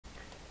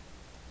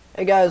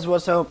Hey guys,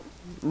 what's up?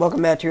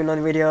 Welcome back to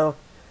another video.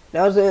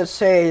 Now I was gonna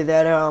say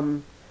that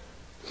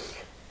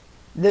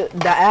the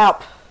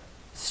app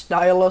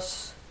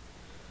Stylish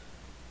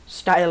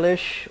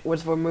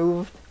was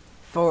removed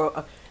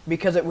for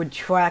because it would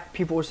track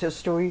people's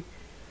history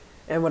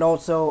and would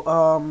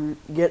also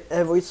get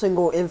every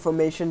single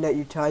information that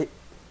you type.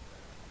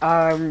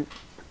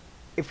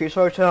 If you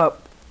search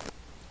up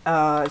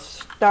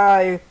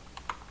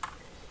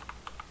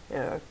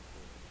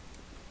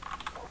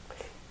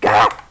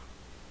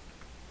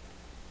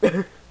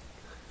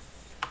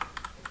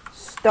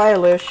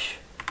stylish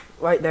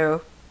right there,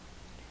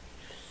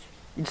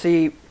 you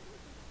see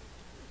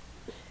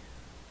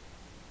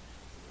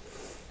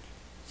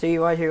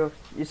right here,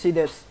 you see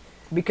this,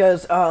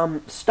 because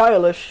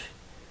stylish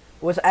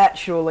was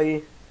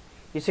actually,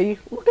 you see,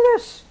 look at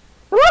this,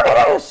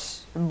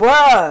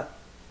 bruh,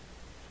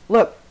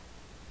 look,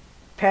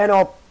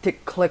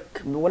 panoptic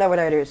click, whatever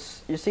that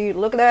is, you see,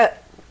 look at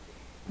that,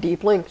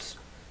 deep links,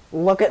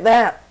 look at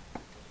that.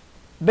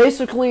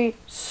 Basically,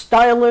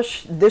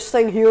 stylish, this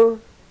thing here,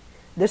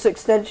 this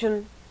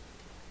extension,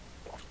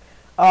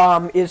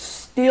 is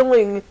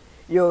stealing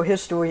your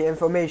history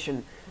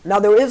information. Now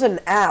there is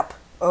an app,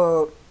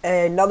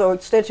 another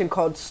extension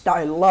called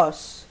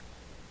Stylus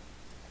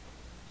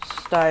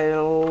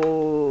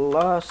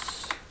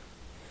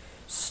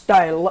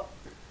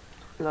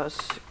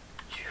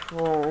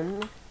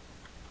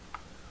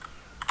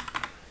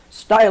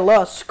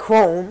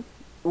Chrome,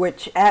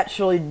 which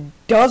actually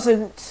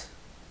doesn't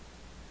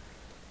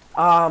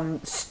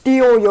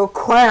steal your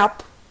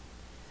crap.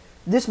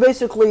 This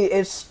basically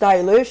is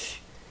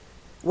stylish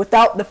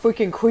without the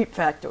freaking creep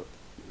factor.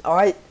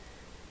 Alright?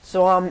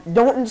 So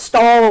don't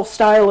install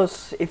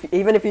Stylus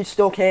even if you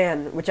still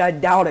can, which I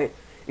doubt it,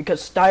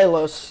 because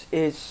Stylus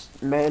is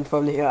banned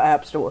from the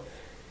App Store.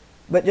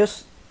 But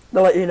just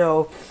to let you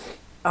know,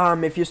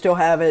 if you still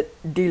have it,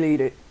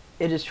 delete it.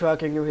 It is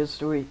tracking your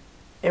history.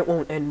 It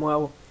won't end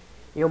well.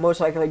 You'll most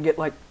likely get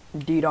like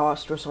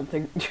DDoSed or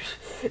something.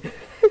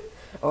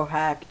 Or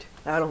hacked.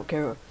 I don't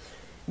care.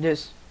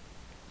 Just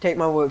take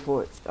my word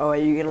for it.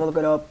 Alright, you can look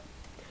it up.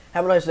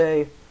 Have a nice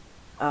day.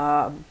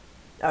 I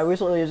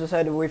recently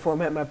decided to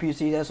reformat my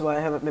PC, that's why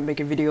I haven't been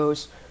making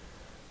videos.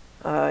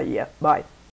 Yeah, bye.